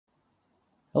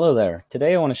Hello there.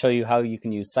 Today I want to show you how you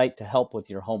can use Scite to help with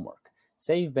your homework.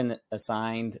 Say you've been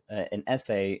assigned an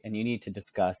essay and you need to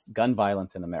discuss gun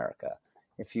violence in America.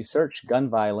 If you search gun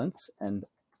violence and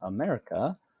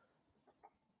America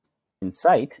in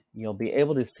Scite, you'll be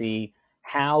able to see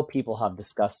how people have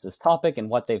discussed this topic and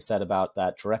what they've said about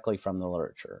that directly from the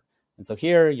literature. And so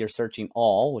here you're searching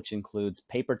all, which includes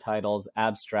paper titles,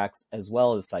 abstracts, as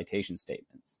well as citation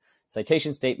statements.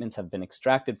 Citation statements have been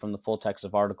extracted from the full text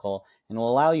of article and will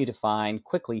allow you to find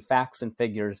quickly facts and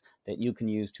figures that you can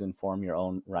use to inform your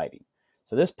own writing.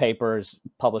 So this paper is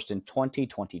published in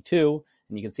 2022,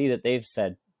 and you can see that they've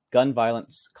said gun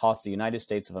violence costs the United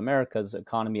States of America's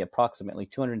economy approximately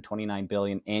 $229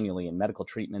 billion annually in medical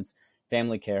treatments,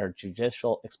 family care,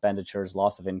 judicial expenditures,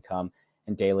 loss of income,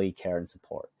 and daily care and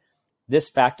support. This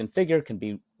fact and figure can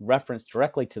be referenced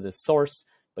directly to this source,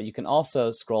 but you can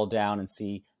also scroll down and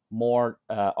see more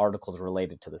articles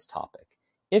related to this topic.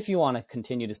 If you want to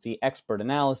continue to see expert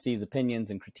analyses,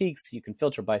 opinions, and critiques, you can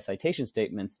filter by citation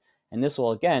statements, and this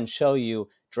will again show you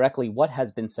directly what has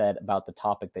been said about the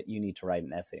topic that you need to write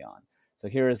an essay on. So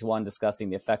here is one discussing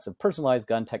the effects of personalized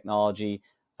gun technology,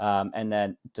 and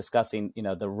then discussing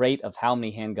the rate of how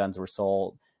many handguns were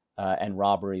sold, and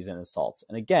robberies and assaults.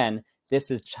 And again,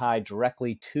 this is tied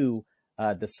directly to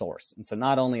the source. And so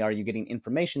not only are you getting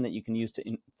information that you can use to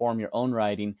inform your own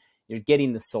writing, you're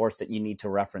getting the source that you need to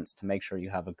reference to make sure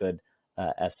you have a good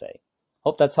essay.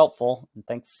 Hope that's helpful, and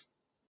thanks.